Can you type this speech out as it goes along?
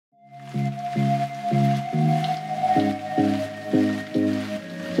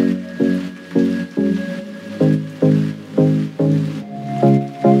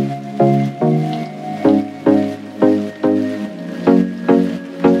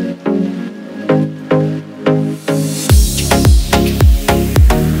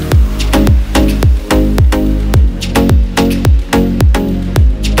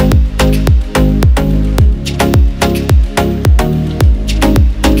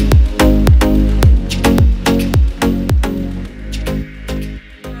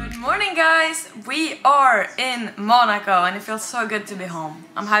Regular in Monaco, and it feels so good to be home.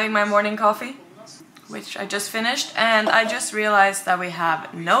 I'm having my morning coffee, which I just finished, and I just realized that we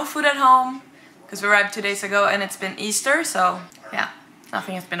have no food at home because we arrived 2 days ago and it's been Easter, so yeah,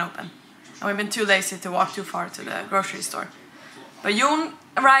 nothing has been open. And we've been too lazy to walk too far to the grocery store. But Jon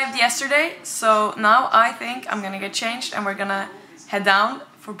arrived yesterday, so now I think I'm gonna get changed and we're gonna head down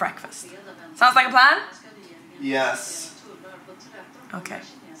for breakfast. Sounds like a plan? Yes. Okay,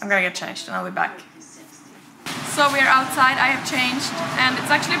 I'm gonna get changed and I'll be back. So we're outside, I have changed, and it's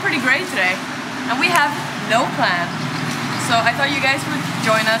actually pretty great today. And we have no plan. So I thought you guys would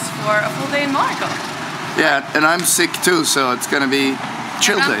join us for a full day in Monaco. Yeah, and I'm sick too, so it's gonna be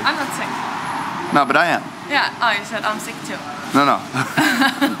chill day. I'm not sick. No, but I am. Yeah, oh, you said I'm sick too. No.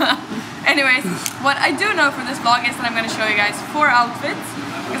 Anyways, what I do know for this vlog is that I'm going to show you guys 4 outfits,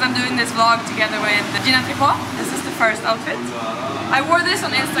 because I'm doing this vlog together with Gina Tricot. This is the first outfit. I wore this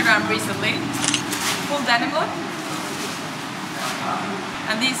on Instagram recently. Full denim look.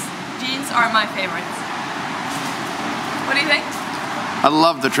 And these jeans are my favorites. What do you think? I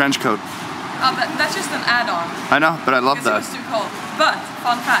love the trench coat. Oh, that's just an add-on. I know, but I love that. It was too cold. But,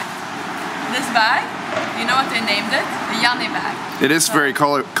 fun fact, this bag, you know what they named it? The Janni bag. It is very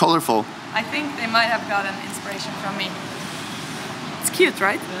colorful. I think they might have gotten inspiration from me. It's cute,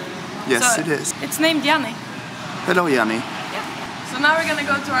 right? Yes, so it is. It's named Janni. Hello, Janni. Yeah. So now we're gonna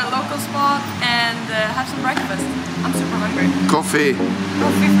go to our local spot and have some breakfast. I'm super hungry. Coffee.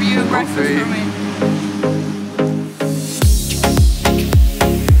 Coffee for you, breakfast for me.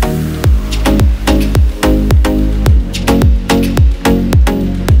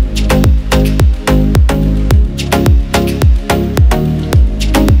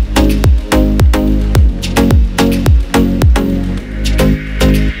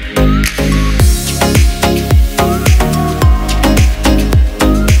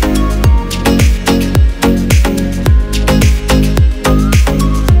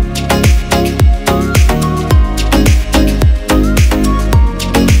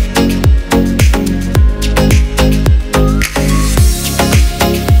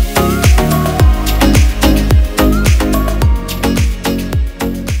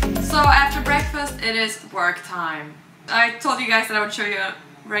 Work time. I told you guys that I would show you a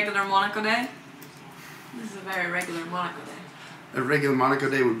regular Monaco day. This is a very regular Monaco day. A regular Monaco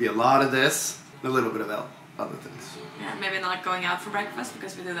day would be a lot of this, and a little bit of other things. Yeah, maybe not going out for breakfast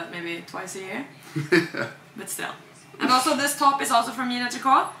because we do that maybe twice a year. But still. And also this top is also from Gina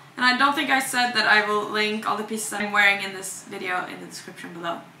Tricot. And I don't think I said that I will link all the pieces I'm wearing in this video in the description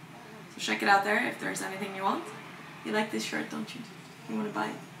below. So check it out there if there's anything you want. You like this shirt, don't you? You want to buy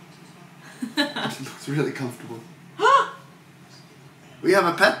it? It looks really comfortable. We have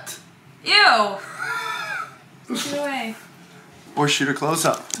a pet. Ew! Push it away. Or shoot a close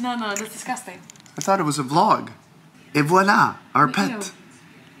up. No, that's disgusting. I thought it was a vlog. Et voila, our Ew. pet.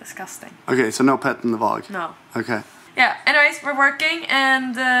 Disgusting. Okay, so no pet in the vlog. No. Okay. Yeah, anyways, we're working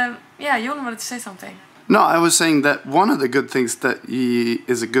and yeah, Jon wanted to say something. No, I was saying that one of the good things that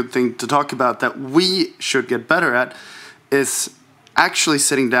is a good thing to talk about that we should get better at is actually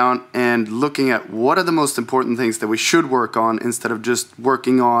sitting down and looking at what are the most important things that we should work on instead of just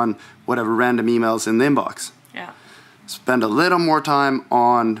working on whatever random emails in the inbox. Yeah. Spend a little more time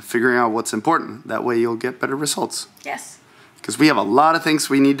on figuring out what's important. That way you'll get better results. Yes. Because we have a lot of things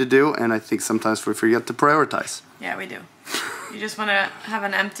we need to do, and I think sometimes we forget to prioritize. Yeah, we do. You just want to have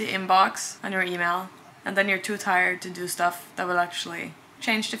an empty inbox on your email, and then you're too tired to do stuff that will actually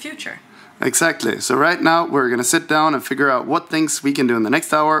change the future. Exactly. So right now we're going to sit down and figure out what things we can do in the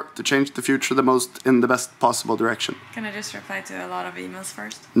next hour to change the future the most in the best possible direction. Can I just reply to a lot of emails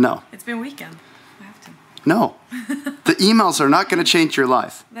first? No. It's been weekend. I have to. No. The emails are not going to change your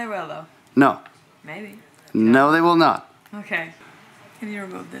life. They will though. No. Maybe. No, they will not. Okay. Can you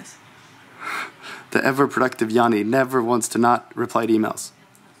remove this? The ever-productive Janni never wants to not reply to emails.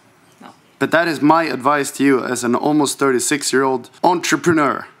 No. But that is my advice to you as an almost 36-year-old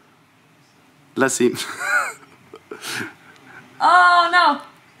entrepreneur. Let's see. Oh no!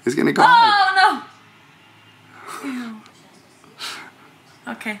 He's gonna go hide. Oh no! Ew.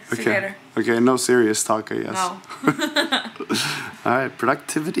 Okay, see you later. Okay, no serious talk, I guess. No. Alright,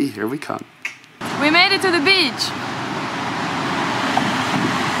 productivity, here we come. We made it to the beach!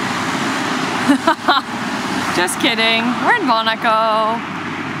 Just kidding, we're in Monaco.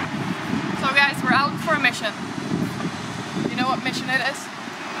 So guys, we're out for a mission. You know what mission it is?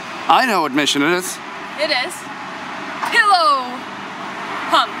 I know what mission it is. It is pillow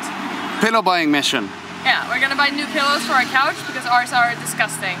hunt. Pillow buying mission. Yeah, we're gonna buy new pillows for our couch because ours are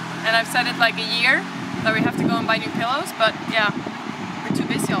disgusting. And I've said it like a year that we have to go and buy new pillows, but yeah, we're too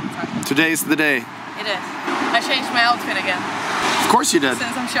busy all the time. Today's the day. It is. I changed my outfit again. Of course you did.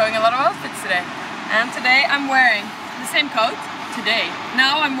 Since I'm showing a lot of outfits today. And today I'm wearing the same coat. Today.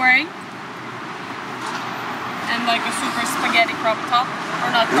 Now I'm wearing and like a super spaghetti crop top.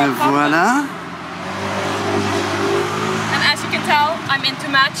 Or not crop top. Voila. And as you can tell, I'm into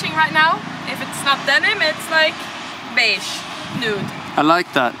matching right now. If it's not denim, it's like beige, nude. I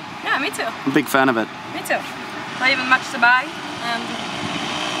like that. Yeah, me too. I'm a big fan of it. Me too. I even matched the bag and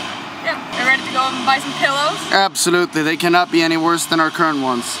yeah, we're ready to go and buy some pillows. Absolutely, they cannot be any worse than our current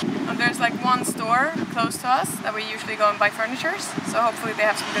ones. And there's like one store close to us that we usually go and buy furniture, so hopefully they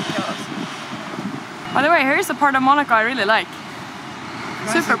have some good pillows. By the way, here's a part of Monaco I really like.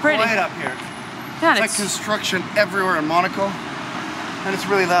 Super pretty. Quiet up here. Yeah, it's like construction everywhere in Monaco, and it's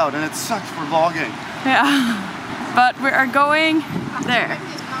really loud, and it sucks for vlogging. Yeah, but we are going there.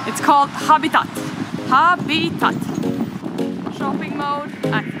 It's called Habitat. Habitat. Shopping mode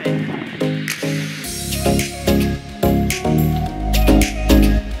activated.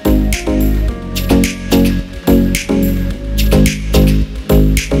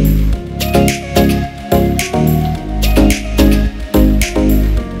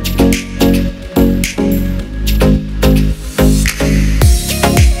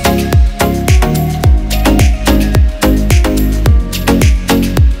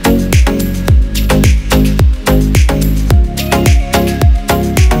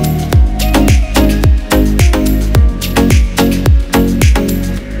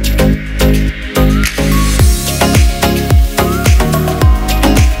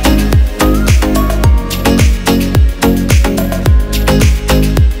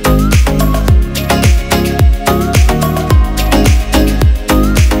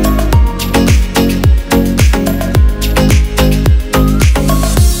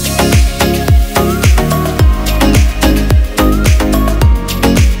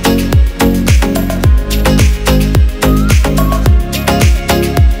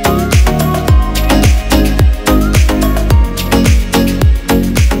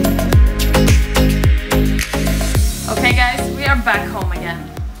 Back home again,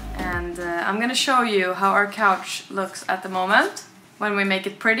 and I'm gonna show you how our couch looks at the moment when we make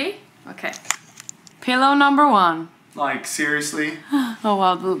it pretty. Okay, pillow number 1. Like, seriously? Oh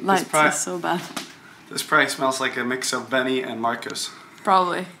wow, the lights is so bad. This probably smells like a mix of Benny and Marcus.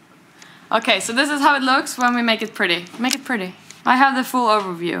 Probably. Okay, so this is how it looks when we make it pretty. Make it pretty. I have the full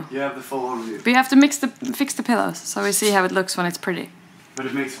overview. You have the full overview. But you have to fix the pillows, so we see how it looks when it's pretty. But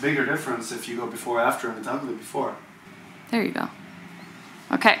it makes a bigger difference if you go before after and it's ugly before. There you go.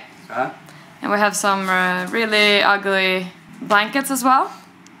 Okay. And we have some really ugly blankets as well.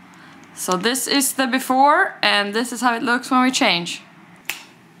 So this is the before, and this is how it looks when we change.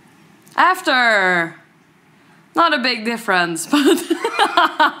 After! Not a big difference, but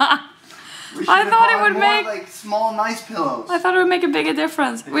I thought it would make like small, nice pillows. I thought it would make a bigger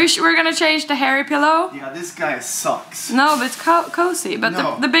difference. Yeah. We're gonna change the hairy pillow. Yeah, this guy sucks. No, but it's cozy. But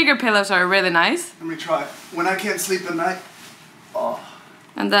no. the bigger pillows are really nice. Let me try. When I can't sleep at night. Oh.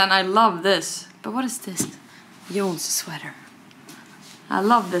 And then I love this. But what is this? Jon's sweater. I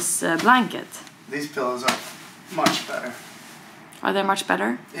love this blanket. These pillows are much better. Are they much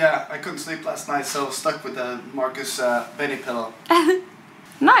better? Yeah, I couldn't sleep last night, so I was stuck with the Marcus Benny pillow.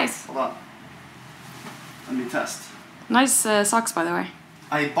 Nice. Hold on. Let me test. Nice socks, by the way.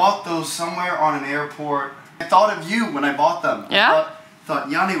 I bought those somewhere on an airport. I thought of you when I bought them. Yeah? Thought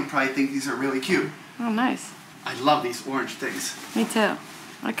Janni would probably think these are really cute. Oh, nice. I love these orange things. Me too.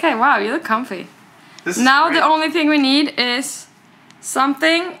 Okay, wow, you look comfy. This is now great. The only thing we need is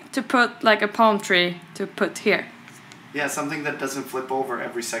something to put, like a palm tree, to put here. Yeah, something that doesn't flip over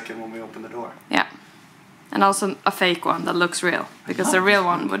every second when we open the door. Yeah. And also a fake one that looks real, because the real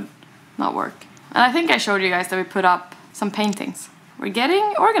one would not work. And I think I showed you guys that we put up some paintings. We're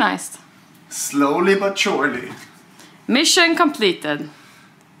getting organized. Slowly but surely. Mission completed.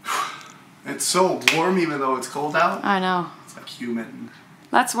 It's so warm even though it's cold out. I know. It's like humid.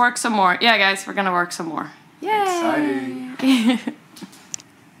 Let's work some more. Yeah, guys, we're gonna work some more. Yay! Exciting.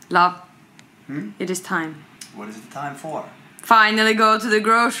 Love, it is time. What is the time for? Finally go to the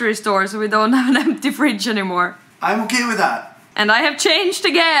grocery store so we don't have an empty fridge anymore. I'm okay with that. And I have changed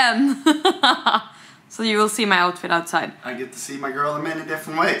again. So you will see my outfit outside. I get to see my girl in many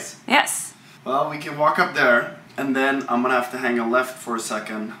different ways. Yes. Well, we can walk up there, and then I'm gonna have to hang a left for a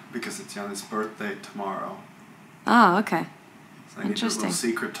second because it's Janni's birthday tomorrow. Oh, okay. So I need a little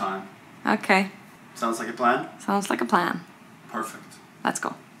secret time. Okay. Sounds like a plan? Sounds like a plan. Perfect. Let's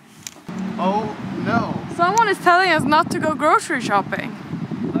go. Oh no. Someone is telling us not to go grocery shopping.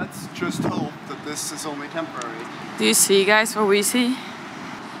 Let's just hope that this is only temporary. Do you see, guys, what we see?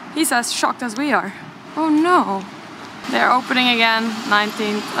 He's as shocked as we are. Oh no. They're opening again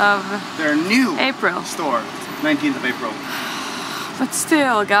 19th of Their new April. store, 19th of April. But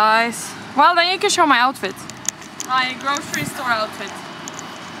still, guys. Well, then you can show my outfit. My grocery store outfit.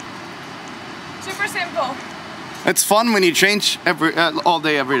 Super simple. It's fun when you change all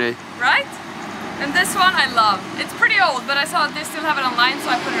day, every day. Right? And this one I love. It's pretty old, but I saw they still have it online, so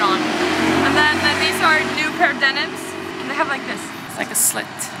I put it on. And then these are new pair of denims. And they have like this. It's like a slit.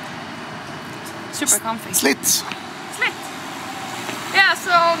 Super comfy. Slits. Slit. Yeah,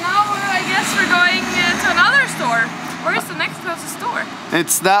 so now I guess we're going to another store. Where is the next closest store?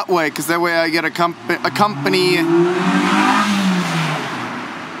 It's that way, because that way I get a company.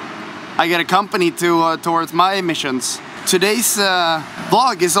 I get a company to towards my missions. Today's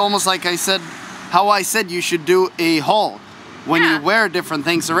vlog is almost like how I said you should do a haul when you wear different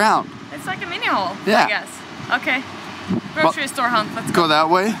things around. It's like a mini haul, yeah. I guess. Okay. Grocery store hunt. Let's go that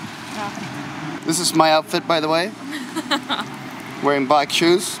way. Yeah. This is my outfit, by the way. Wearing black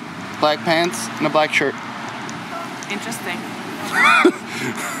shoes, black pants, and a black shirt. Interesting.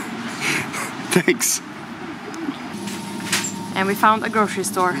 Thanks. And we found a grocery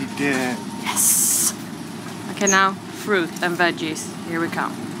store. We did. Yes. Okay, now fruit and veggies. Here we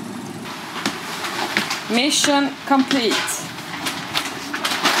come. Mission complete.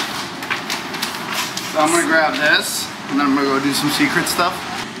 So I'm gonna grab this, and then I'm gonna go do some secret stuff.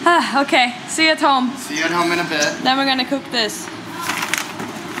 Ah, okay. See you at home. See you at home in a bit. Then we're gonna cook this.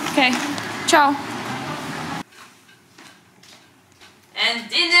 Okay. Ciao. And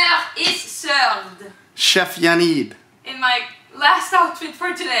dinner is served. Chef Janni. In my last outfit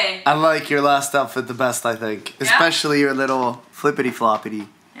for today. I like your last outfit the best, I think. Yeah? Especially your little flippity-floppity.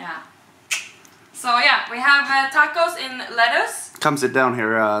 Yeah. So yeah, we have tacos in lettuce. Come sit down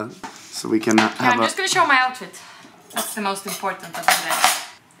here so we can have I'm just gonna show my outfit. That's the most important of today.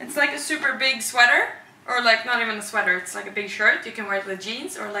 It's like a super big sweater. Or like not even a sweater, it's like a big shirt. You can wear it with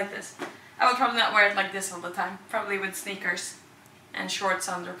jeans or like this. I would probably not wear it like this all the time. Probably with sneakers. And shorts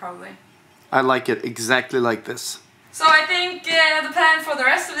under probably. I like it exactly like this. So I think the plan for the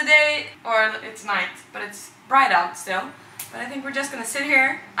rest of the day, or it's night, but it's bright out still. But I think we're just gonna sit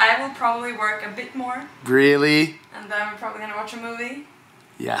here. I will probably work a bit more. Really? And then we're probably gonna watch a movie.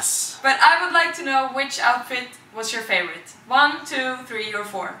 Yes. But I would like to know which outfit was your favorite. 1, 2, 3 or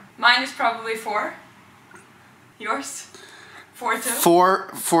 4. Mine is probably 4. Yours? 4 too?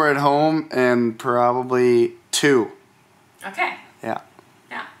 4 at home and probably 2. Okay. Yeah.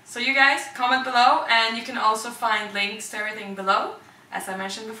 Yeah. So you guys comment below, and you can also find links to everything below, as I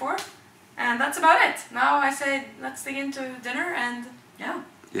mentioned before. And that's about it. Now I say let's dig into dinner, and yeah.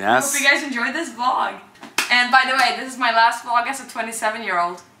 Yes. I hope you guys enjoyed this vlog. And by the way, this is my last vlog as a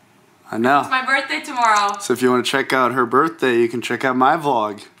 27-year-old. I know. It's my birthday tomorrow. So if you want to check out her birthday, you can check out my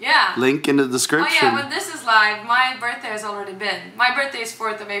vlog. Yeah. Link in the description. Oh yeah, when this is live, my birthday has already been. My birthday is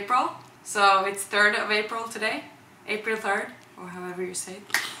 4th of April, so it's 3rd of April today. April 3rd, or however you say it.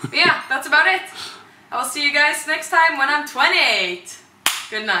 But yeah, that's about it. I will see you guys next time when I'm 28.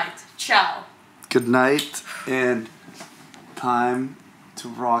 Good night. Ciao. Good night, and time to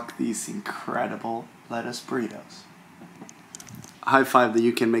rock these incredible lettuce burritos. High five that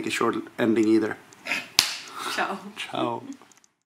you can make a short ending either. Ciao. Ciao.